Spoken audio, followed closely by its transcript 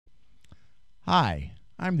Hi,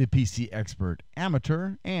 I'm the PC Expert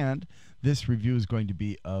Amateur, and this review is going to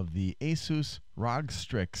be of the ASUS ROG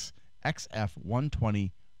Strix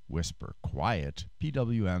XF120 Whisper Quiet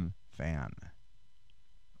PWM fan.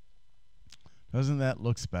 Doesn't that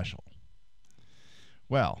look special?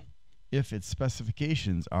 Well, if its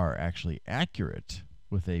specifications are actually accurate,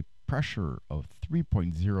 with a pressure of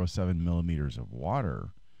 3.07 millimeters of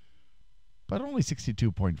water, but only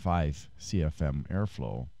 62.5 CFM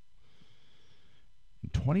airflow,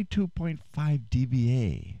 22.5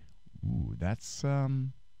 dBA. Ooh, that's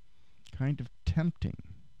kind of tempting.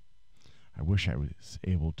 I wish I was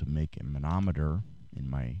able to make a manometer in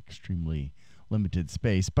my extremely limited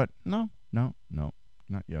space, but no, not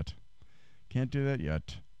yet. Can't do that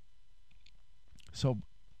yet. So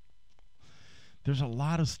there's a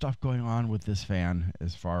lot of stuff going on with this fan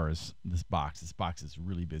as far as this box. This box is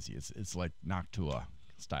really busy. It's like Noctua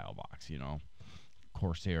style box, you know.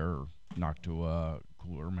 Corsair or Noctua,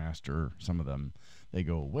 Cooler Master, some of them, they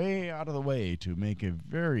go way out of the way to make a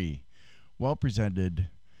very well presented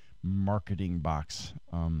marketing box,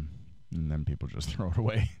 and then people just throw it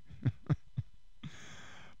away.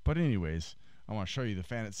 But anyways, I want to show you the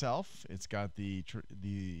fan itself. It's got the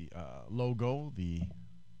logo, the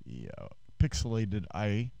pixelated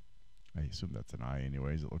eye. I assume that's an eye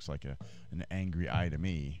anyways. It looks like an angry eye to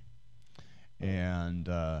me. And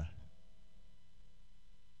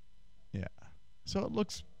yeah, so it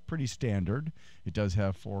looks pretty standard. It does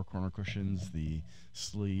have 4 corner cushions. The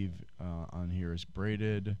sleeve on here is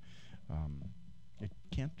braided. It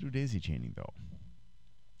can't do daisy chaining though,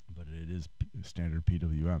 but it is standard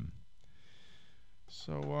PWM.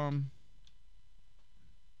 So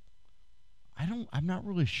I'm not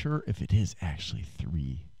really sure if it is actually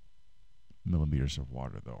 3 millimeters of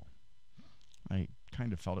water though. I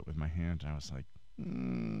kind of felt it with my hand and I was like,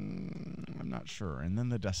 I'm not sure. And then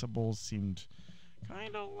the decibels seemed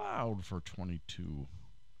kind of loud for 22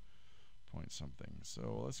 point something.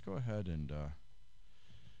 So let's go ahead and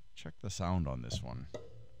check the sound on this one.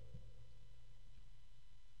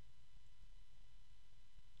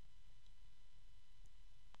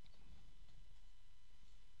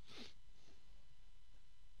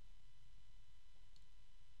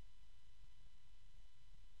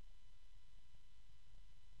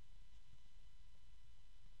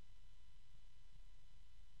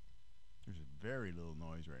 There's very little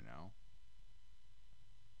noise right now.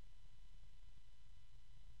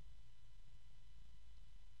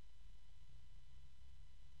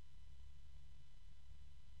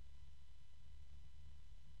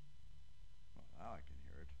 Well, now I can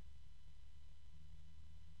hear it.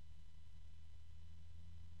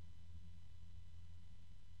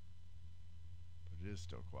 But it is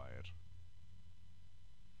still quiet.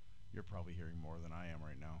 You're probably hearing more than I am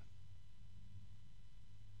right now.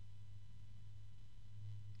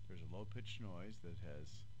 There's a low-pitched noise that has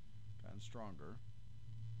gotten stronger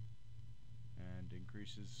and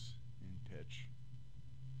increases in pitch.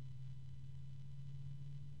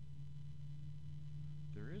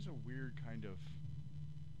 There is a weird kind of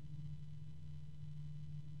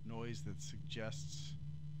noise that suggests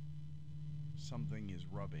something is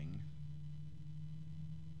rubbing.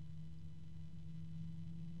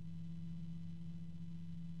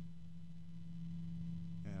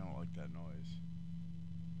 And I don't like that noise.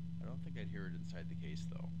 I don't think I'd hear it inside the case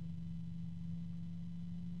though.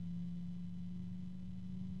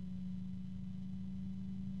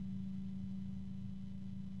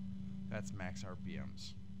 That's max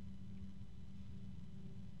RPMs.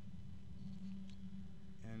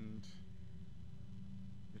 And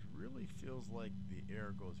it really feels like the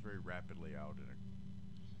air goes very rapidly out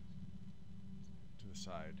to the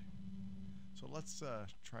side. So let's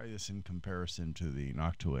try this in comparison to the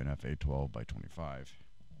Noctua NFA12 by 25.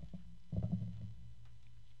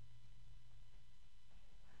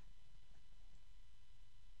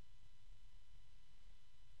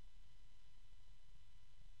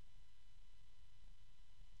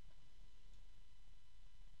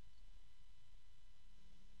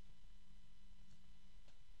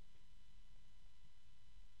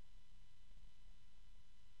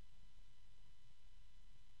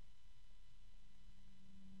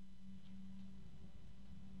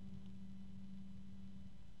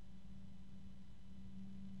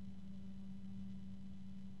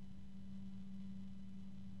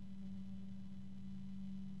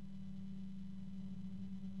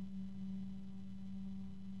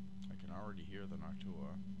 Already hear the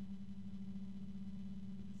Noctua.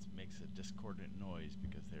 It makes a discordant noise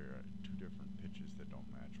because there are 2 different pitches that don't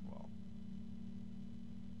match well.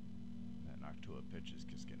 That Noctua pitch is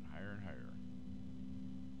just getting higher and higher.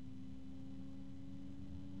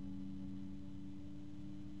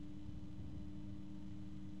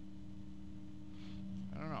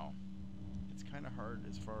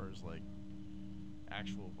 as like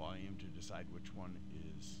actual volume to decide which one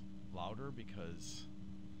is louder, because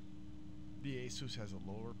the ASUS has a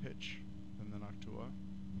lower pitch than the Noctua.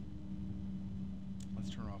 Let's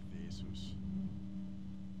turn off the ASUS.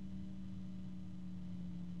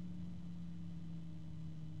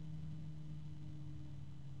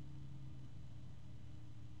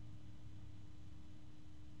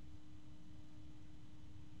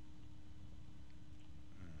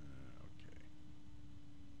 Okay.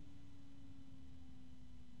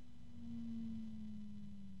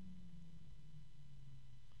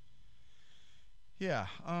 Yeah,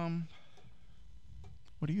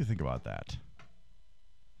 what do you think about that?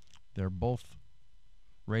 They're both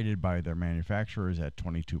rated by their manufacturers at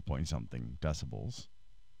 22 point something decibels.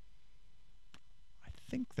 I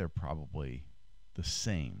think they're probably the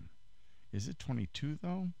same. Is it 22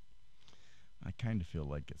 though? I kind of feel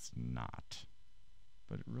like it's not.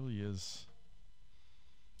 But it really is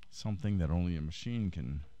something that only a machine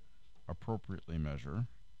can appropriately measure,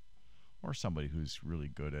 or somebody who's really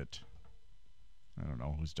good at, I don't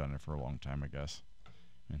know, who's done it for a long time, I guess,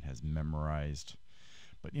 and has memorized.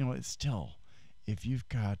 But you know, it's still, if you've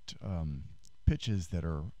got pitches that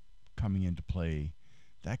are coming into play,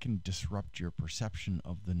 that can disrupt your perception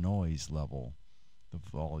of the noise level, the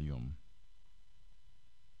volume.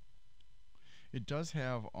 It does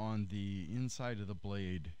have on the inside of the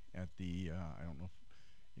blade at the, I don't know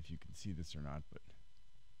if you can see this or not, but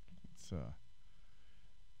it's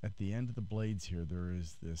at the end of the blades here, there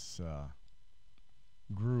is this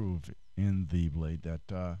groove in the blade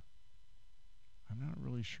that I'm not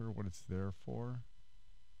really sure what it's there for.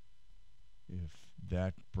 If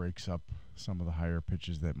that breaks up some of the higher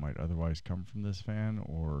pitches that might otherwise come from this fan,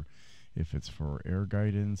 or if it's for air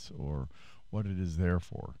guidance, or what it is there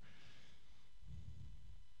for.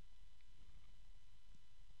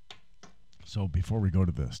 So before we go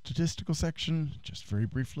to the statistical section, just very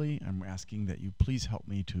briefly, I'm asking that you please help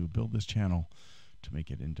me to build this channel to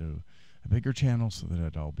make it into a bigger channel so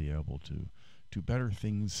that I'll be able to do better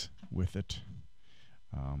things with it.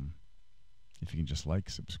 If you can just like,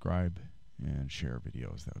 subscribe, and share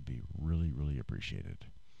videos, that would be really, really appreciated.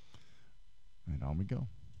 And on we go.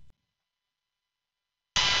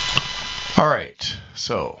 All right,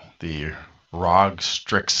 so the ROG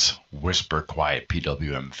Strix Whisper Quiet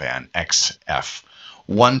PWM fan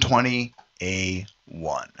XF120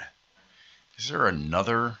 A1. Is there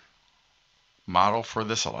another model for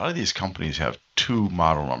this? A lot of these companies have two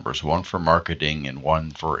model numbers, one for marketing and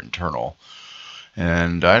one for internal.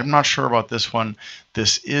 And I'm not sure about this one.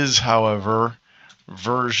 This is, however,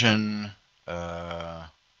 version,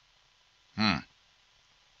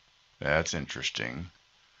 that's interesting.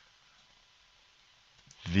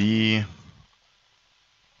 VO,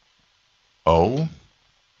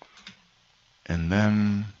 and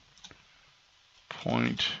then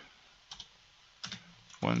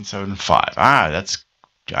 0.175. That's,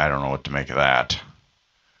 I don't know what to make of that.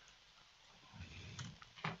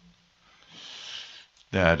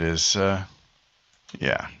 That is,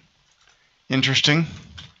 yeah, interesting.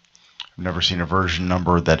 I've never seen a version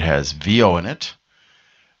number that has VO in it.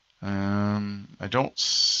 I don't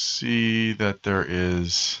see that there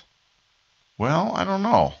is, well, I don't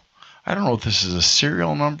know. I don't know if this is a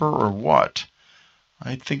serial number or what.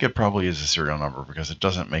 I think it probably is a serial number because it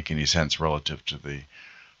doesn't make any sense relative to the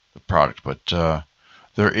product. But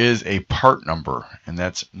there is a part number, and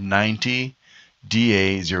that's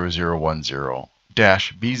 90DA0010-B08000.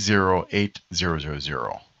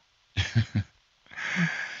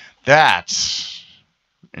 That's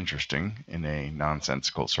interesting in a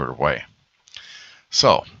nonsensical sort of way.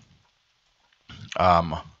 So,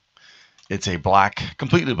 it's a black,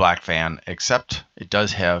 completely black fan, except it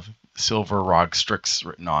does have silver ROG Strix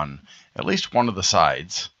written on at least one of the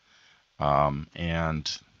sides,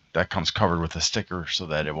 and that comes covered with a sticker so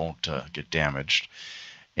that it won't get damaged.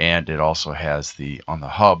 And it also has on the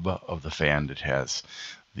hub of the fan, it has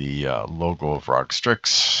the logo of ROG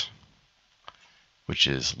Strix, which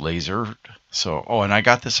is lasered. So, oh, and I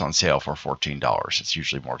got this on sale for $14. It's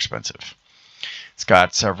usually more expensive. It's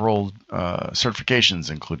got several certifications,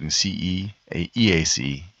 including CE,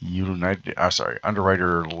 EAC,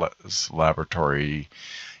 Underwriter Laboratory,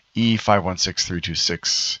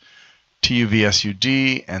 E516326,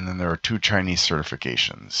 TUV-SUD, and then there are 2 Chinese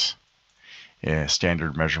certifications.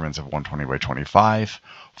 Standard measurements of 120 by 25,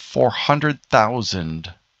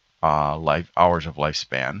 400,000 hours of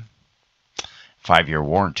lifespan, 5-year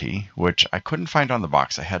warranty, which I couldn't find on the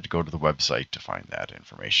box. I had to go to the website to find that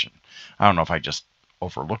information. I don't know if I just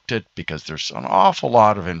overlooked it because there's an awful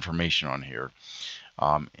lot of information on here.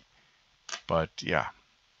 But yeah,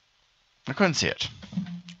 I couldn't see it.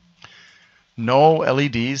 no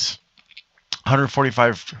LEDs,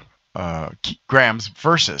 145 grams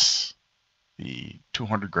versus the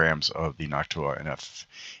 200 grams of the Noctua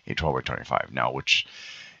NF812x25. Now, which,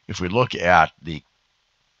 if we look at the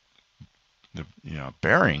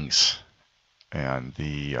bearings and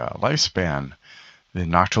the lifespan, the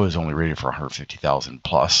Noctua is only rated for 150,000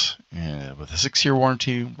 plus, with a 6-year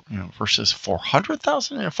warranty, versus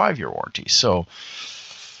 400,000 and a 5-year warranty. So,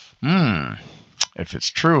 if it's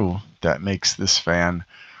true, that makes this fan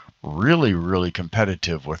really, really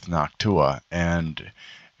competitive with Noctua, and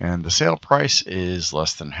the sale price is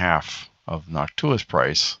less than half of Noctua's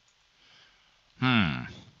price.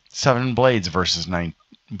 7 blades versus 9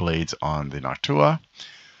 blades on the Noctua.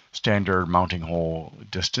 Standard mounting hole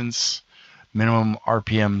distance. Minimum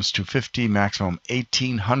RPMs 250, maximum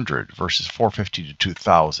 1800 versus 450 to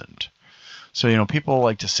 2000. So, people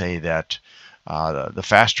like to say that the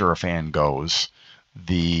faster a fan goes,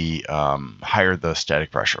 the higher the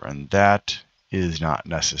static pressure. And that is not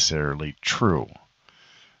necessarily true.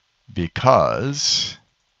 Because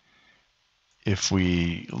if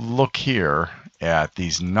we look here at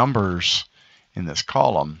these numbers in this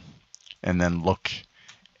column, and then look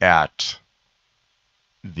at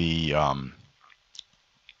the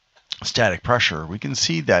static pressure, we can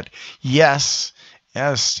see that, yes,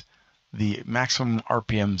 as the maximum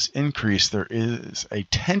RPMs increase, there is a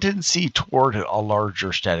tendency toward a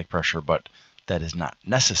larger static pressure, but that is not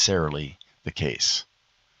necessarily the case.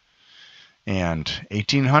 And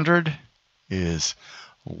 1800 is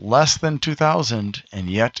less than 2000, and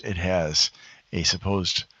yet it has a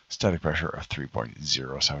supposed static pressure of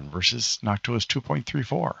 3.07 versus Noctua's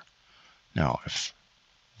 2.34. Now, if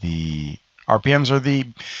the RPMs are the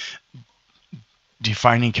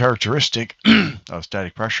defining characteristic of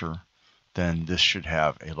static pressure, then this should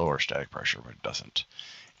have a lower static pressure, but it doesn't.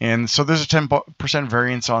 And so there's a 10%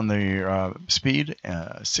 variance on the speed,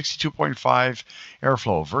 62.5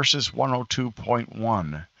 airflow versus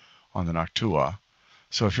 102.1 on the Noctua.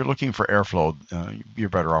 So if you're looking for airflow, you're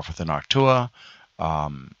better off with the Noctua,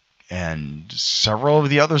 and several of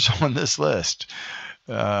the others on this list.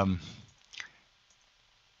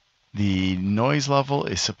 The noise level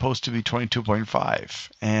is supposed to be 22.5,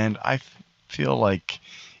 and I feel like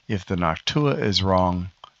if the Noctua is wrong,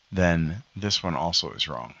 then this one also is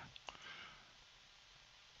wrong.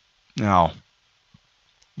 Now,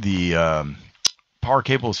 the power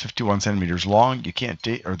cable is 51 centimeters long. You can't,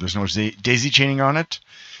 there's no daisy chaining on it.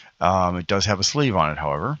 It does have a sleeve on it,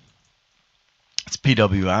 however. It's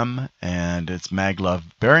PWM, and it's maglev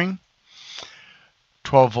bearing.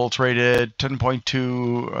 12 volts rated,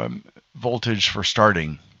 10.2 voltage for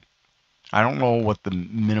starting. I don't know what the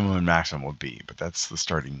minimum and maximum would be, but that's the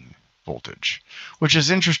starting voltage, which is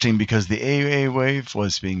interesting because the AA wave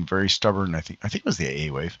was being very stubborn. I think it was the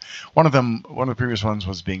AA wave. One of the previous ones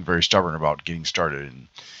was being very stubborn about getting started,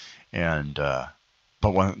 but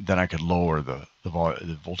then I could lower the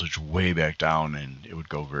voltage way back down, and it would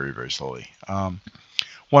go very, very slowly.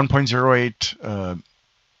 1.08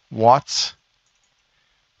 watts,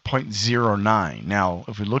 0.09. Now,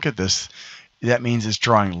 if we look at this, that means it's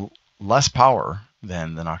drawing less power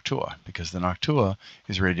than the Noctua, because the Noctua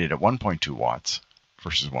is rated at 1.2 watts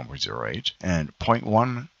versus 1.08 and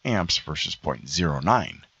 0.1 amps versus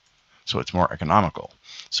 0.09. So it's more economical.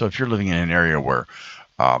 So if you're living in an area where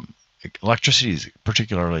electricity is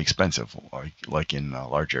particularly expensive, like in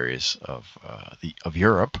large areas of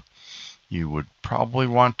Europe, you would probably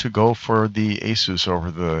want to go for the ASUS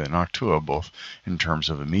over the Noctua, both in terms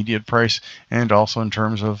of immediate price and also in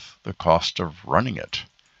terms of the cost of running it.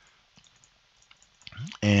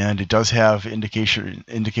 And it does have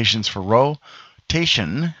indications for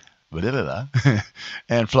rotation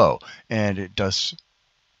and flow, and it does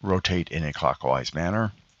rotate in a clockwise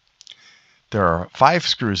manner. There are 5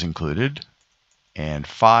 screws included and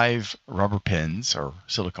 5 rubber pins or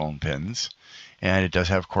silicone pins. And it does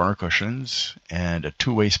have corner cushions and a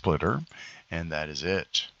 2-way splitter, and that is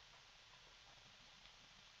it.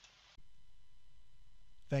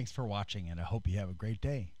 Thanks for watching, and I hope you have a great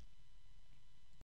day.